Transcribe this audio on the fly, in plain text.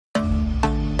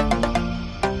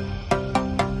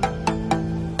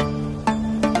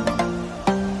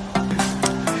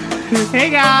Hey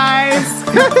guys,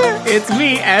 it's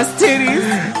me, S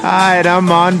Titties. Hi, and I'm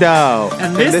Mondo.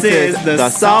 And this is the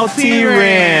Salty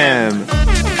Rim.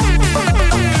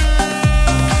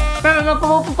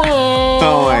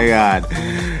 Oh my god.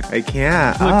 I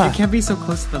can't. Look, you can't be so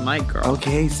close to the mic, girl.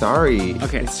 Okay, sorry.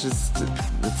 Okay. It's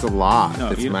a lot,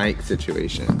 No, this mic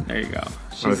situation. There you go.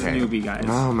 She's a newbie, guys.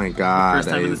 Oh my god. First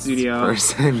time in the studio.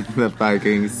 First time in the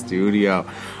fucking studio.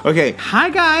 Okay.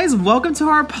 Hi guys, welcome to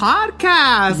our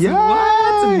podcast. Yay!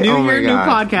 What? New year, new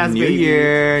podcast, New baby.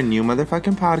 year, new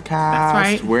motherfucking podcast. That's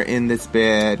right. We're in this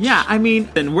bitch. Yeah, I mean,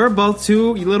 and we're both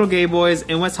two little gay boys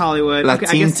in West Hollywood.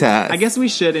 Latintas. I guess we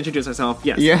should introduce ourselves.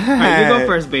 Yes. Yeah. All right, you go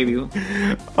first, baby.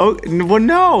 Oh, well,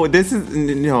 no. This is...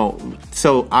 No.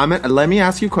 So, let me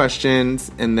ask you questions,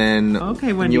 and then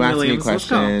Okay, Wendy you ask Williams, me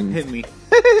questions. let's go. Hit me.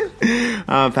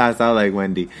 Pass out like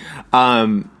Wendy.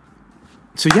 So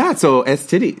S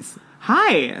Titties.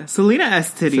 Hi, Selena S.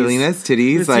 Titties. Selena S.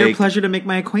 Titties. It's your pleasure to make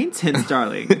my acquaintance,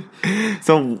 darling.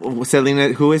 So, Selena,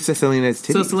 who is Selena S.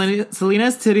 Titties? So, Selena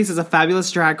S. Titties is a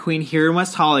fabulous drag queen here in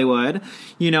West Hollywood.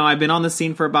 You know, I've been on the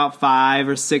scene for about 5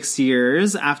 or 6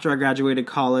 years after I graduated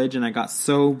college and I got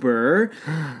sober.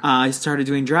 I started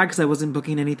doing drag because I wasn't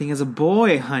booking anything as a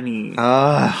boy, honey.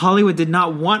 Hollywood did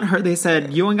not want her. They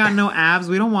said, you ain't got no abs,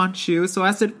 we don't want you. So I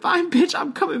said, fine, bitch,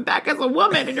 I'm coming back as a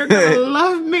woman and you're gonna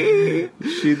love me.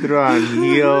 She threw on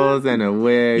heels and a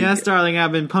wig. Yes, darling,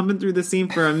 I've been pumping through the scene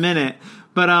for a minute.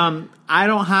 But I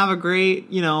don't have a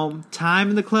great, time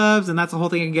in the clubs, and that's a whole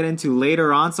thing I can get into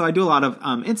later on. So I do a lot of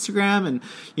Instagram and,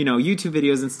 YouTube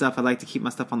videos and stuff. I like to keep my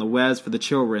stuff on the webs for the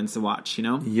children to watch,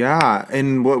 Yeah,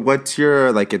 and what's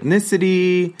your,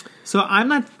 ethnicity? So I'm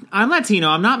Latino.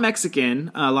 I'm not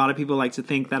Mexican. A lot of people like to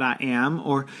think that I am,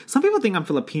 or some people think I'm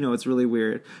Filipino. It's really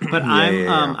weird. But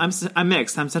I'm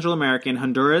mixed. I'm Central American,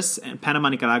 Honduras, and Panama,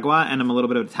 Nicaragua, and I'm a little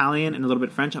bit of Italian and a little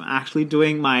bit French. I'm actually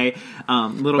doing my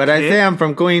little. But kit. I say I'm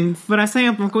from Queens.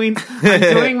 I'm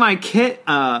doing my kit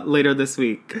later this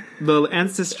week. The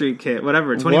Ancestry kit,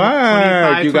 whatever.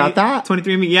 25, you got that?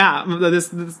 23andMe. Yeah.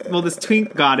 This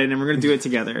twink got it, and we're gonna do it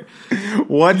together.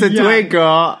 What's a twink,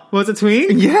 girl? What's a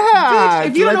twink? Yeah. Bitch,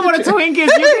 if you don't know what a twink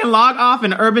is, you can log off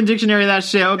in Urban Dictionary that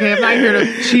shit, okay? I'm not here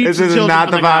to cheat. This is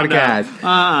not the podcast.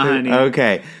 Honey.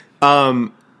 Okay.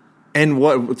 And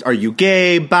what are you,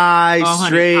 gay, bi,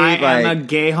 straight? Honey, I am a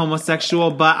gay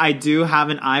homosexual, but I do have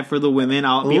an eye for the women.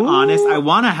 I'll be honest. I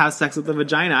want to have sex with the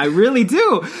vagina. I really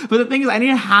do. But the thing is, I need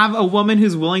to have a woman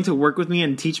who's willing to work with me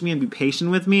and teach me and be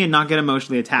patient with me and not get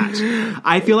emotionally attached.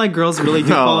 I feel like girls really do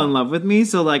fall in love with me,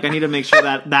 so I need to make sure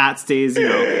that stays,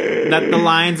 that the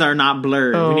lines are not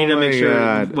blurred. We need to make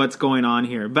sure what's going on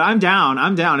here. But I'm down.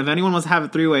 If anyone wants to have a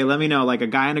three-way, let me know. Like a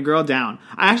guy and a girl, down.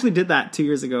 I actually did that 2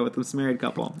 years ago with this married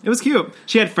couple. It was cute.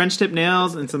 She had French tip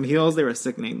nails and some heels. They were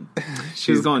sickening.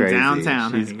 She was going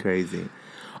downtown. She's crazy.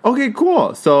 Okay,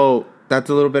 cool. So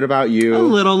that's a little bit about you. A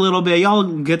little bit. Y'all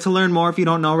get to learn more if you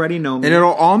don't already know me. And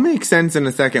it'll all make sense in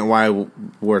a second why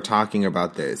we're talking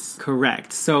about this.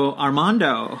 Correct. So,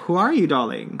 Armando, who are you,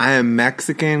 darling? I am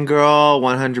Mexican, girl,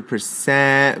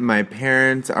 100%. My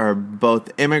parents are both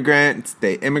immigrants.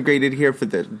 They immigrated here for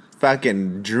the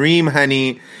fucking dream,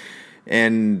 honey.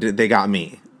 And they got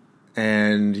me.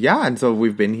 And so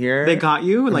we've been here. They got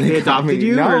you? Like they adopted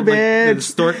you? No, or bitch. The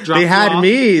stork dropped they had off?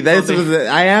 me.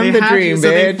 I am the dream, bitch. So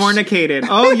they fornicated.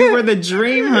 Oh, you were the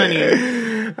dream,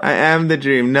 honey. I am the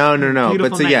dream. No. Beautiful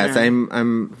but so yes, nightmare.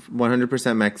 I'm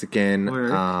 100% Mexican.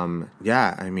 Word. I'm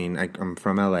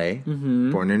from LA,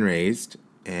 born and raised.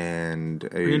 And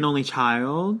Are you an only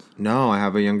child? No, I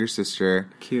have a younger sister.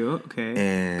 Cute,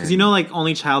 okay. Because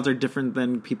only childs are different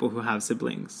than people who have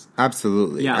siblings.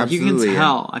 Absolutely. Yeah, absolutely. you can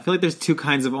tell. I feel like there's 2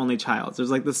 kinds of only childs.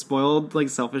 There's the spoiled,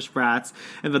 selfish brats,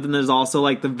 but then there's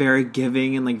also the very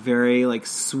giving and very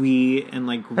sweet and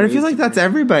But I feel like that's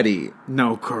everybody.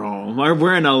 No, girl.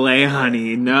 We're in LA,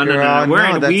 honey. No. Girl, We're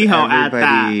in WeHo at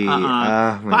that.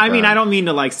 Oh, but I mean, I don't mean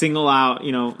to single out,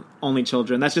 only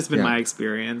children. That's just been my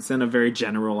experience and a very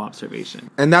general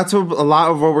observation. And that's a lot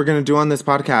of what we're going to do on this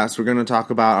podcast. We're going to talk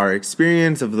about our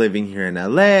experience of living here in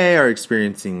LA, our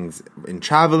experiences in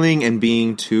traveling and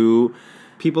being two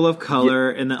people of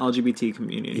color in the LGBT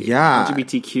community. Yeah.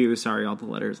 LGBTQ, sorry, all the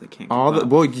letters I can't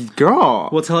girl.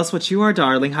 Well, tell us what you are,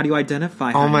 darling. How do you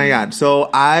identify? Oh my God. So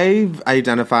I've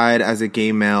identified as a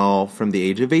gay male from the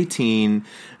age of 18,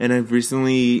 and I've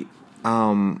recently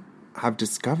have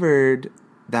discovered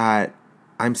that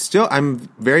I'm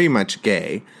very much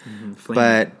gay,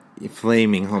 but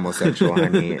flaming homosexual,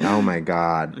 honey. Oh my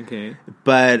God. Okay.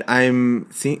 But I'm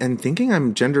thinking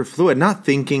I'm gender fluid. Not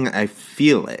thinking, I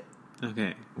feel it.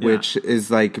 Okay. Yeah. Which is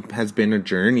like, has been a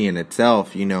journey in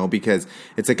itself, you know, because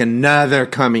it's like another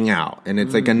coming out and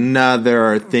it's like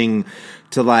another thing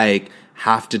to like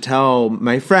have to tell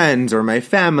my friends or my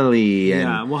family. And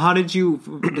yeah. Well, how did you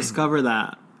discover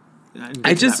that?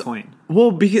 I just, that point?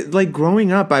 Well, because like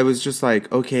growing up, I was just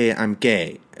like, okay, I'm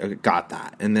gay. I got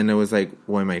that. And then it was like,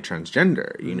 well, am I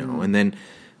transgender? You know, and then,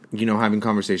 you know, having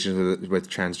conversations with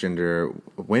transgender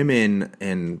women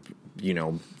and, you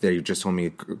know, they just told me,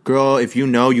 girl, if you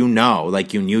know, you know,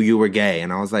 like you knew you were gay.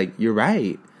 And I was like, you're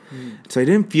right. So I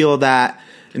didn't feel that.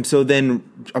 And so then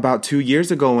about 2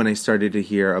 years ago when I started to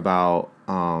hear about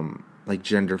like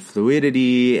gender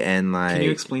fluidity and like... Can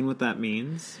you explain what that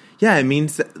means? Yeah, it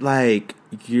means that, like,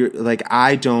 you're like,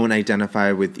 I don't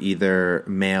identify with either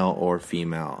male or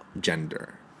female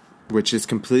gender, which is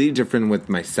completely different with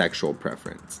my sexual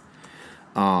preference.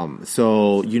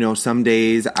 So, you know, some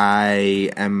days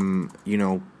I am, you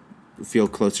know, feel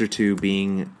closer to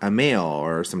being a male,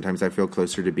 or sometimes I feel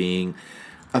closer to being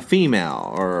a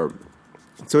female, or...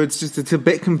 So it's a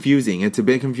bit confusing. It's a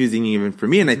bit confusing even for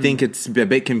me, and I think it's a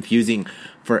bit confusing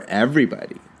for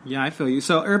everybody. Yeah, I feel you.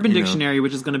 So Urban Dictionary,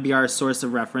 which is going to be our source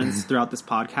of reference throughout this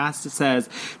podcast, it says,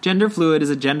 gender fluid is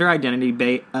a gender identity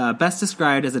best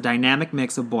described as a dynamic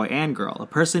mix of boy and girl. A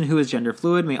person who is gender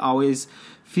fluid may always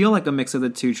feel like a mix of the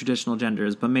two traditional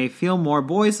genders, but may feel more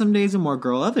boy some days and more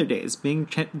girl other days. Being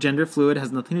gender fluid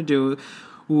has nothing to do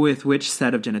with which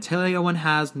set of genitalia one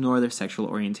has, nor their sexual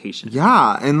orientation.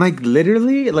 Yeah, and like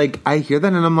literally, like I hear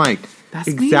that and I'm like, that's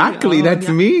exactly, me. That's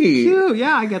me. Cute.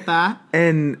 Yeah, I get that.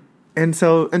 And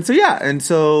so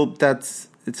that's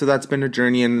been a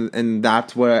journey, and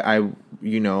that's what I,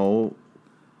 you know,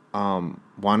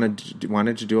 wanted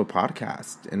to do a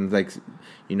podcast and like,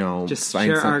 you know, just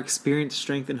share our experience,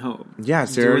 strength, and hope. Yeah,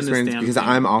 share our experience because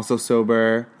I'm also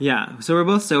sober. Yeah, so we're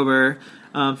both sober.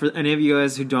 For any of you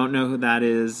guys who don't know who that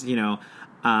is, you know,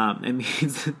 it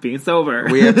means being sober.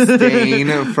 We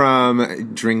abstain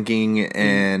from drinking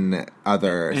and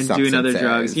other substances. Doing other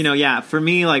drugs. You know, yeah, for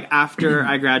me, like, after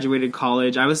I graduated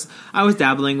college, I was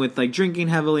dabbling with, like, drinking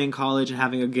heavily in college and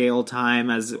having a gay old time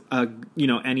as, you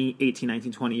know, any 18,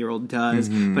 19, 20-year-old does.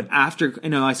 But after, you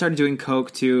know, I started doing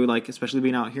coke, too, like, especially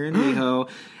being out here in WeHo.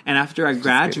 And after I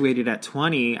graduated at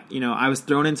 20, you know, I was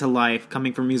thrown into life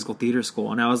coming from musical theater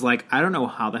school. And I was like, I don't know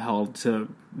how the hell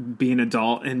to be an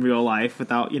adult in real life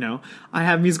without, you know, I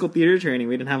have musical theater training.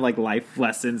 We didn't have like life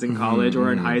lessons in college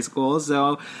or in high school.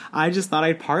 So I just thought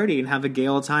I'd party and have a gay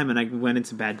old time. And I went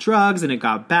into bad drugs and it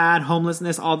got bad,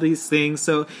 homelessness, all these things.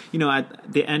 So, you know,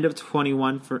 at the end of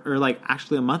 21, or like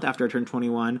actually a month after I turned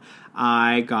 21,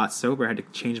 I got sober. I had to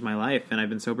change my life. And I've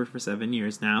been sober for 7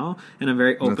 years now. And I'm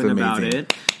very open about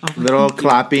it. Oh, little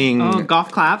clapping. Oh,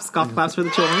 golf claps for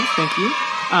the children. Thank you.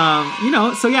 You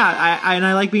know, so yeah,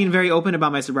 I like being very open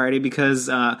about my sobriety because,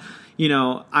 you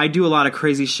know, I do a lot of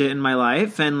crazy shit in my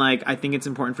life, and like I think it's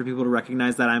important for people to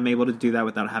recognize that I'm able to do that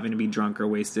without having to be drunk or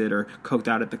wasted or coked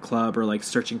out at the club or like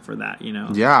searching for that, you know.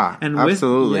 Yeah, and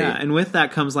absolutely. And with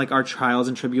that comes like our trials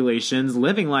and tribulations,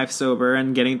 living life sober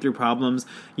and getting through problems,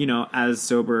 you know, as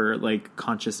sober, like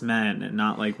conscious men, and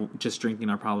not like just drinking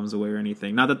our problems away or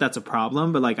anything. Not that that's a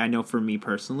problem, but like I know for me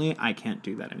personally, I can't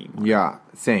do that anymore. Yeah,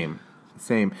 same.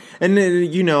 And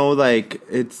you know, like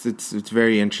it's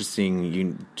very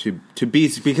interesting to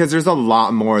be, because there's a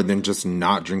lot more than just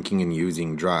not drinking and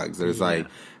using drugs. There's like,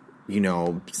 you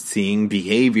know, seeing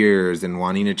behaviors and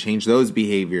wanting to change those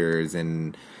behaviors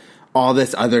and all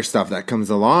this other stuff that comes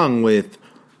along with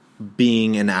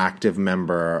being an active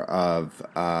member of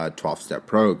a 12-step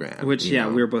program. Which,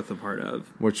 we're both a part of.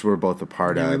 Which we're both a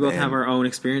part of. We both have our own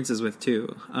experiences with, too.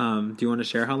 Do you want to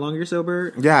share how long you're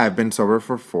sober? Yeah, I've been sober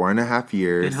for 4.5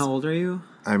 years. And how old are you?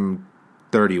 I'm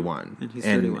 31. And he's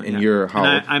 31, And you're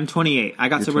how old? I'm 28. I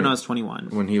got sober when I was 21.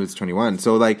 When he was 21.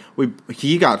 So, like,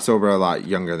 he got sober a lot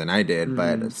younger than I did,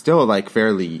 but still, like,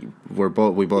 fairly, we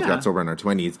both got sober in our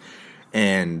 20s.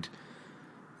 And...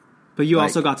 But you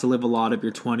also got to live a lot of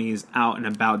your 20s out and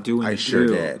about doing it. I sure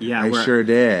did. Yeah, I sure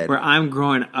did. Where I'm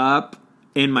growing up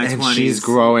in my 20s. She's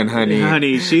growing,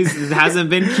 honey. She hasn't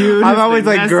been cute. I'm always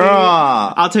like, girl.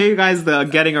 I'll tell you guys the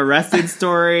getting arrested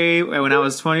story when I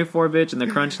was 24, bitch, in the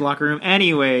Crunch locker room.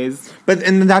 Anyways.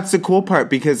 And that's the cool part,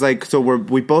 because, like, so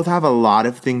we both have a lot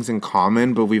of things in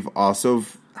common, but we've also...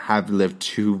 have lived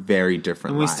two very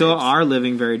different lives. And we still are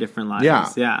living very different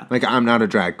lives. Yeah. Like, I'm not a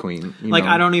drag queen. Like,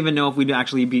 I don't even know if we'd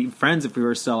actually be friends if we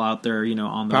were still out there, you know,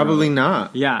 on the Probably road.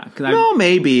 not. Yeah. No,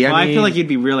 maybe. I feel like you'd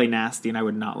be really nasty and I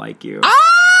would not like you.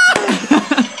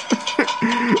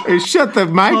 It shut the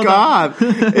mic off.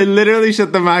 It literally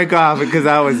shut the mic off because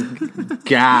I was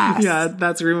gas. Yeah,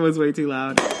 that scream was way too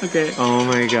loud. Okay. Oh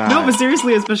my god. No, but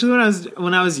seriously, especially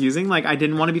when I was using, like, I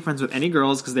didn't want to be friends with any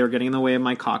girls because they were getting in the way of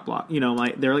my cock block. You know,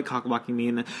 they were like cock blocking me.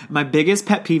 And my biggest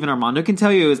pet peeve, and Armando can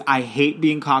tell you, is I hate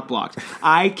being cock blocked.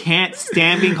 I can't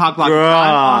stand being cock blocked. If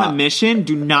I'm on a mission,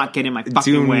 do not get in my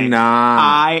fucking way. Do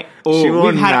not.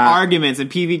 We've had arguments, and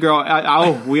PV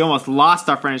girl, we almost lost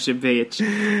our friendship, bitch.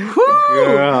 Woo!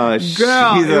 Girl, she's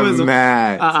a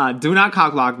mess. Do not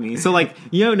cock block me. So, like,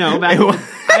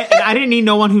 I didn't need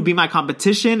no one who'd be my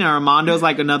competition, and Armando's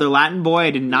like another Latin boy.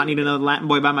 I did not need another Latin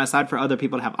boy by my side for other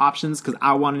people to have options, because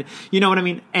I wanted, you know what I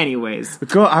mean? Anyways.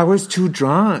 Girl, I was too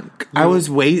drunk. I was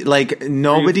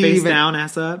nobody face even... down,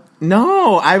 ass up?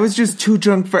 No, I was just too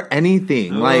drunk for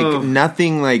anything. Like,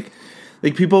 nothing, like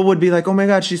people would be like, oh my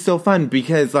god, she's so fun,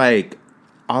 because, like,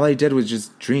 all I did was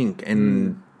just drink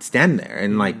and stand there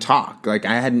and, like, talk. Like,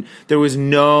 there was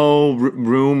no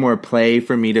room or play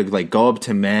for me to, like, go up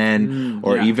to men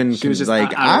or even, she was just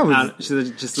like, she was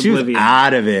just she was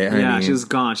out of it, honey. Yeah, she was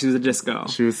gone. She was a disco.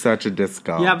 She was such a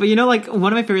disco. Yeah, but, you know, like,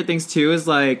 one of my favorite things, too, is,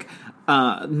 like,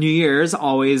 New Year's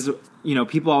always... You know,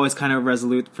 people always kind of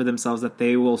resolute for themselves that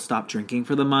they will stop drinking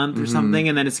for the month or something.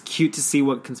 And then it's cute to see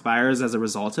what conspires as a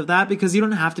result of that, because you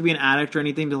don't have to be an addict or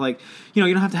anything to, like, you know,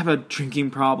 you don't have to have a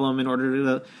drinking problem in order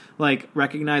to, like,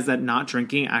 recognize that not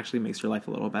drinking actually makes your life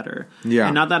a little better. Yeah.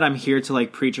 And not that I'm here to,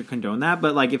 like, preach or condone that,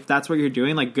 but, like, if that's what you're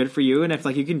doing, like, good for you. And if,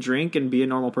 like, you can drink and be a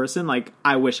normal person, like,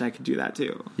 I wish I could do that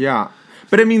too. Yeah.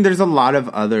 But, I mean, there's a lot of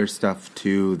other stuff,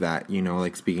 too, that, you know,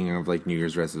 like, speaking of, like, New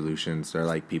Year's resolutions, or,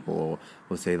 like, people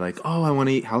will say, like, oh, I want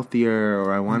to eat healthier,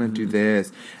 or I want to do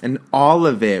this. And all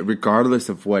of it, regardless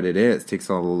of what it is, takes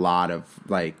a lot of,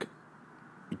 like,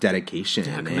 dedication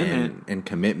and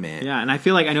commitment. Yeah, and I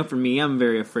feel like, I know for me, I'm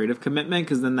very afraid of commitment,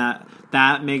 because then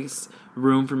that makes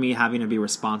room for me having to be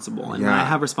responsible. And when I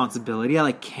have responsibility, I,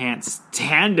 like, can't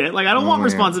stand it. Like, I don't want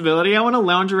responsibility. I want to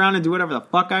lounge around and do whatever the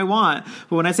fuck I want.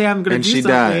 But when I say I'm going to do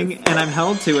something and I'm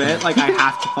held to it, like, I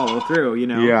have to follow through, you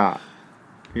know?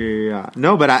 Yeah.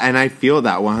 No, but I feel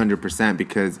that 100%,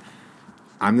 because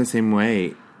I'm the same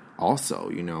way also,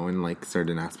 you know, in, like,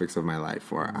 certain aspects of my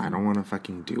life where I don't want to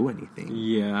fucking do anything.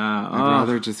 Yeah. I'd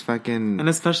rather just fucking... And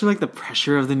especially, like, the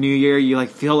pressure of the new year, you, like,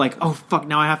 feel like, oh, fuck,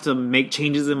 now I have to make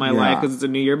changes in my life because it's a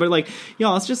new year. But, like,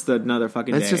 y'all, it's just another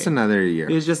fucking day. It's just another year.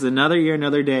 It's just another year,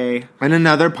 another day. And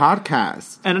another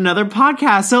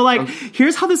podcast. So, like,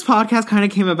 here's how this podcast kind of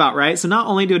came about, right? So not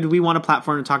only did we want a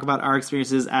platform to talk about our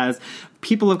experiences as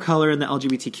people of color in the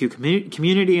LGBTQ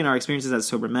community and our experiences as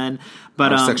sober men,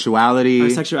 but our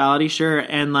sexuality, sure.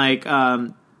 And, like,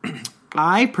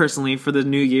 I personally, for the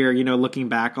new year, you know, looking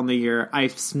back on the year,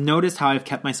 I've noticed how I've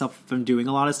kept myself from doing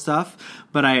a lot of stuff,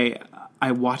 but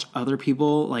I watch other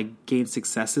people, like, gain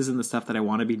successes in the stuff that I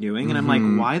want to be doing, and I'm like,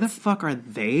 why the fuck are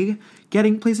they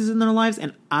getting places in their lives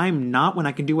and I'm not, when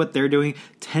I can do what they're doing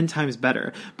 10 times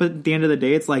better? But at the end of the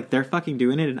day, it's like they're fucking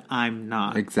doing it and I'm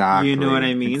not. Exactly. You know what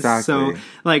I mean? Exactly. So,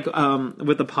 like,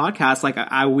 with the podcast, like,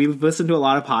 we've listened to a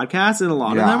lot of podcasts, and a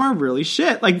lot of them are really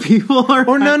shit. Like, people are...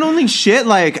 Or not only shit,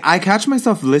 like, I catch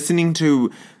myself listening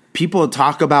to people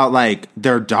talk about, like,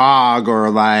 their dog or,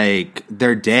 like,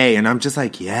 their day, and I'm just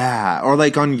like, yeah. Or,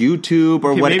 like, on YouTube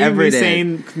or whatever it is. Maybe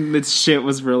me saying this shit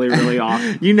was really, really off.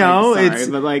 You know, like, sorry, it's...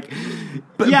 But, like...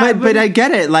 But I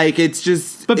get it. Like, it's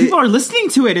just... But people are listening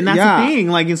to it, and that's the thing.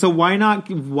 Like, and so why not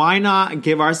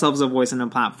give ourselves a voice and a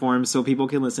platform so people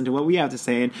can listen to what we have to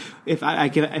say? And if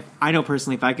I know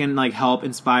personally, if I can, like, help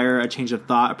inspire a change of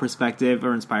thought, a perspective,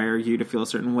 or inspire you to feel a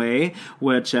certain way,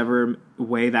 whichever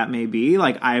way that may be,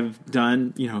 like, I've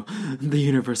done, you know, the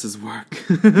universe's work.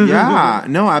 Yeah,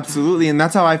 no, absolutely. And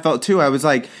that's how I felt too. I was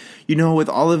like, you know, with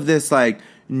all of this, like,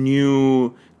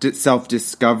 new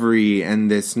self-discovery and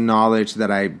this knowledge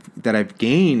that I've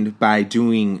gained by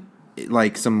doing,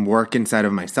 like, some work inside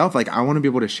of myself, like, I want to be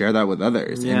able to share that with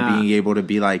others and being able to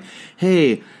be like,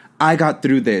 hey, I got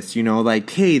through this, you know, like,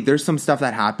 hey, there's some stuff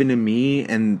that happened to me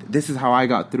and this is how I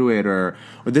got through it, or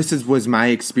this was my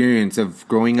experience of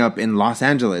growing up in Los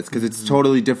Angeles, because it's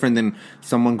totally different than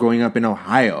someone growing up in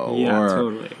Ohio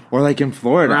or like in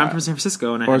Florida. Or I'm from San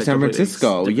Francisco. And San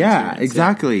Francisco. Yeah,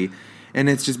 exactly. Yeah. And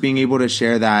it's just being able to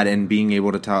share that and being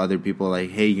able to tell other people, like,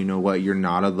 hey, you know what? You're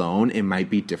not alone. It might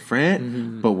be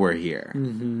different, but we're here.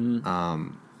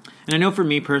 And I know for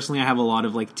me personally, I have a lot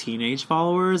of, like, teenage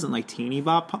followers and, like, teeny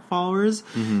bop followers.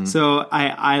 So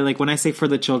I like, when I say for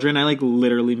the children, I, like,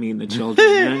 literally mean the children.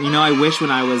 And, you know, I wish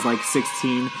when I was, like,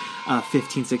 16,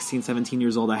 15, 16, 17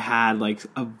 years old, I had like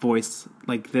a voice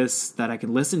like this that I could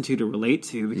listen to relate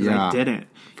to, because I didn't.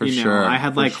 For sure. I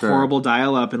had like horrible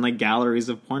dial-up and like galleries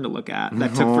of porn to look at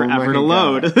that took forever to God.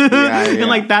 load. And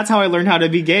like that's how I learned how to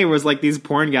be gay, was like these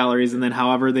porn galleries, and then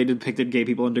however they depicted gay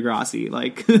people in Degrassi.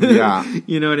 Like,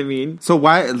 you know what I mean? So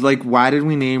why did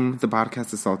we name the podcast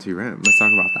The Salty Rim? Let's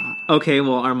talk about that. Okay,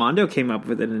 well, Armando came up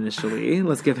with it initially.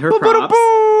 Let's give her props.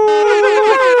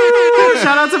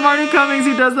 Shout out to Marty Cummings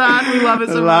who does that. We love it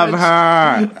so much.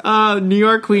 Love her. New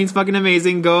York Queens, fucking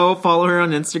amazing. Go follow her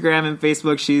on Instagram and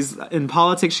Facebook. She's in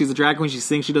politics. She's a drag queen. She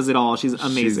sings. She does it all. She's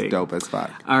amazing. She's dope as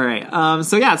fuck. All right.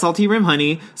 So yeah, Salty Rim,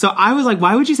 honey. So I was like,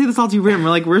 why would you say the Salty Rim? We're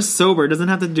like, we're sober. It doesn't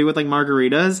have to do with like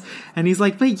margaritas. And he's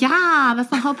like, but yeah, that's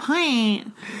the whole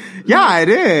point. Yeah, it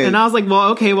is. And I was like,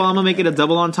 well, okay, well, I'm gonna make it a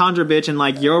double entendre, bitch. And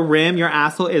like, your rim, your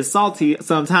asshole is salty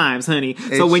sometimes, honey.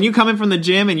 So when you come in from the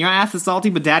gym and your ass is salty,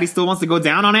 but daddy still wants to go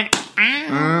down on it.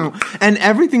 And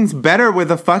everything's better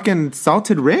with a fucking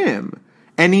salted rim.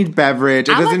 Any beverage.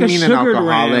 It doesn't mean an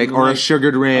alcoholic rim, or like, a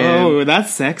sugared rim. Oh,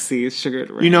 that's sexy. Sugared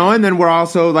rim. You know, and then we're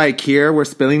also like here, we're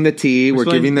spilling the tea. We're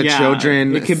giving the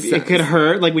children. It could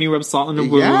hurt, like when you rub salt in the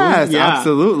wound. Yes,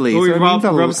 absolutely. Or so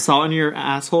rub salt in your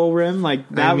asshole rim, like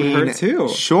that would hurt too.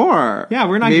 Sure. Yeah,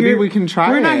 we're not Maybe here. we can try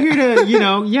We're it. not here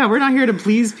to, we're not here to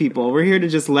please people. We're here to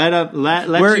just let you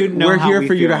know we're how here we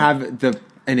for feel. you to have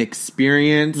an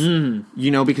experience,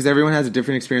 because everyone has a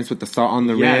different experience with the salt on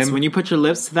the rim. Yes, when you put your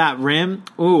lips to that rim,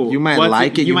 ooh. You might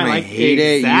like it, you might hate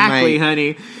it. Exactly,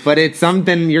 honey. But it's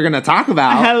something you're going to talk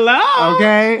about. Hello!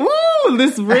 Okay? Ooh,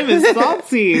 this rim is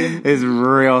salty. It's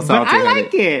real salty. But I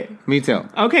like it. Me too.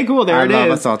 Okay, cool. There it is. I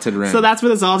love a salted rim. So that's where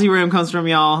the salty rim comes from,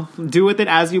 y'all. Do with it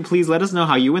as you please. Let us know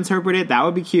how you interpret it. That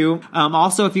would be cute.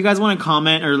 Also, if you guys want to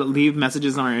comment or leave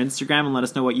messages on our Instagram and let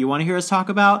us know what you want to hear us talk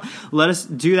about, let us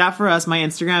do that for us. My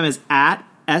Instagram is at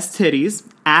 @estitties,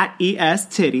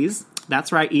 @ES-titties.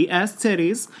 That's right,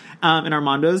 ES-titties. And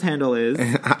Armando's handle is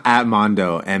at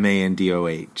Mondo,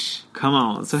 MANDOH. Come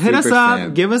on. So hit us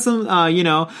up. Give us some,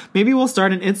 maybe we'll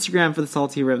start an Instagram for the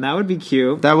Salty Rim. That would be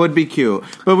cute. That would be cute.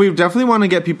 But we definitely want to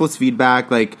get people's feedback,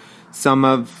 like some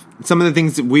of the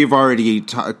things that we've already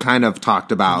kind of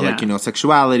talked about, like,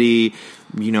 sexuality,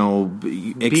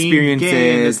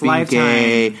 experiences, being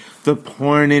gay, the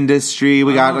porn industry.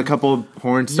 We got a couple of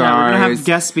porn stars. Yeah, we're going to have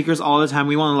guest speakers all the time.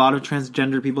 We want a lot of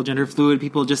transgender people, gender fluid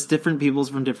people, just different peoples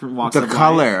from different walks of life. The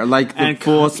color, like the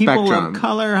full spectrum. People of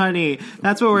color, honey.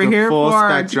 That's what we're here for. Full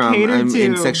spectrum.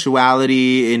 In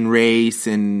sexuality, in race,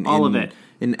 and all of it.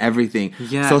 In everything.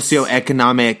 Yes.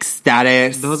 Socioeconomic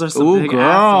status. Those are some big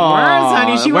ass words,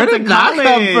 honey. She went to college.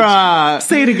 Come from?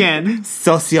 Say it again.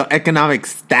 Socioeconomic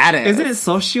status. Isn't it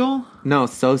social? No,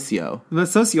 socio. The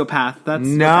sociopath. That's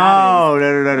no.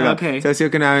 Okay.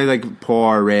 Socioeconomic, like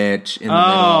poor, rich, in the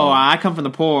middle. I come from the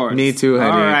poor. Me too,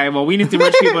 honey. All right. Well, we need some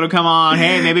rich people to come on.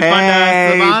 Hey, maybe fund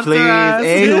us. Sponsor please. us.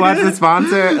 Hey, who wants to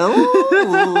sponsor?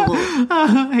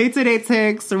 Hey, Today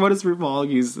Ticks, or what does RuPaul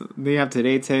use? They have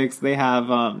Today Ticks. They have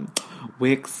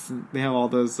Wix. They have all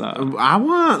those. I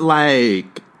want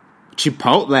like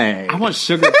Chipotle. I want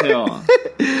Sugar Pill.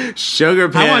 Sugar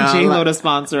Pill. I want J-Lo to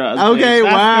sponsor us. Okay,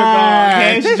 wow.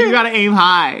 Okay, you gotta aim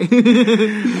high.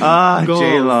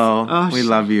 J-Lo. We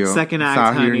love you. Second act,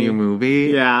 Saw honey. your new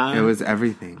movie. Yeah. It was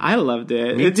everything. I loved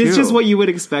it. Me It's too. just what you would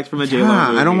expect from a J-Lo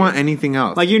movie. I don't want anything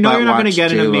else. Like, you're not going to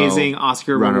get an J-Lo amazing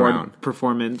Oscar reward around.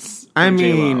 performance. I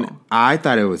mean, J-Lo. I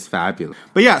thought it was fabulous.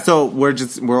 But yeah, so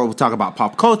we'll talk about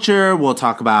pop culture. We'll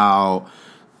talk about,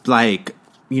 like,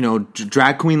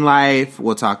 drag queen life.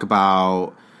 We'll talk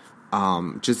about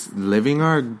just living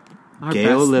our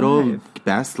gay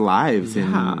best lives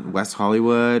in West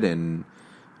Hollywood and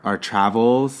our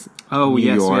travels. Oh, New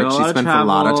yes, York. She spent a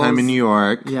lot of time in New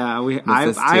York. Yeah, I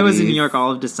was in New York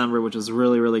all of December, which was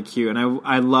really, really cute. And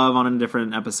I love on a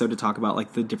different episode to talk about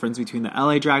like the difference between the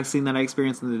LA drag scene that I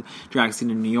experienced and the drag scene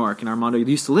in New York. And Armando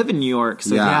used to live in New York,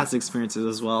 so he has experiences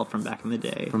as well from back in the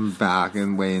day.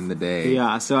 Way in the day.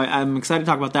 Yeah, so I'm excited to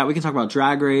talk about that. We can talk about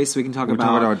Drag Race. We can talk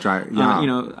about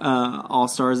All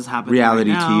Stars is happening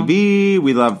reality right now. TV.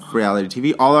 We love reality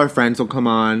TV. All our friends will come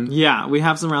on. Yeah, we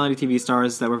have some reality TV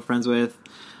stars that we're friends with.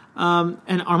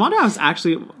 And Armando was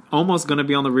actually almost going to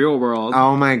be on The Real World.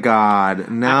 Oh my God,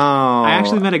 no. I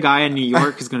actually met a guy in New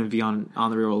York who's going to be on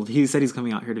The Real World. He said he's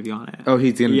coming out here to be on it. Oh,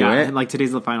 he's going to do it? And like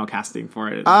today's the final casting for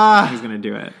it. He's going to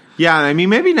do it. Yeah, I mean,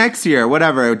 maybe next year,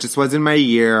 whatever. It just wasn't my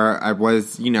year. I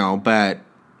was, but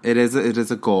it is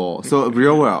a goal. So,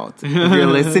 Real World, if you're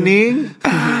listening,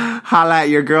 holla at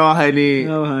your girl, honey.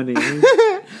 Oh, honey.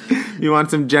 You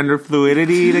want some gender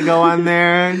fluidity to go on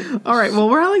there? All right. Well,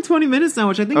 we're at like 20 minutes now,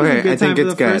 which I think is a good time for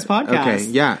the first podcast. Okay,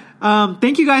 yeah.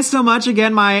 Thank you guys so much.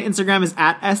 Again, my Instagram is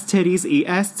at stitties,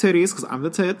 ES-titties, because I'm the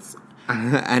tits.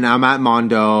 And I'm at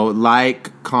Mondo.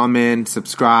 Like, comment,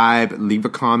 subscribe, leave a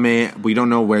comment. We don't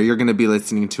know where you're going to be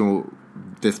listening to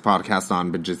this podcast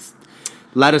on, but just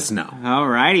let us know.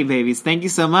 Alrighty, babies. Thank you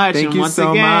so much. Thank you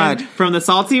so much. From the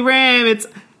Salty Rim, it's...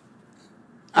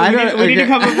 We need to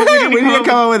come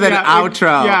up with an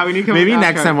outro. Yeah, we need to come Maybe up with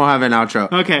an next outro. time we'll have an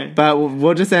outro. Okay. But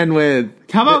we'll just end with...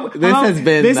 This has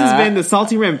been the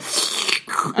Salty Rim.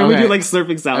 And we do like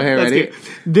slurping sound. Okay, That's ready? good.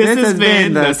 This has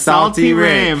been the Salty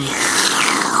Rim.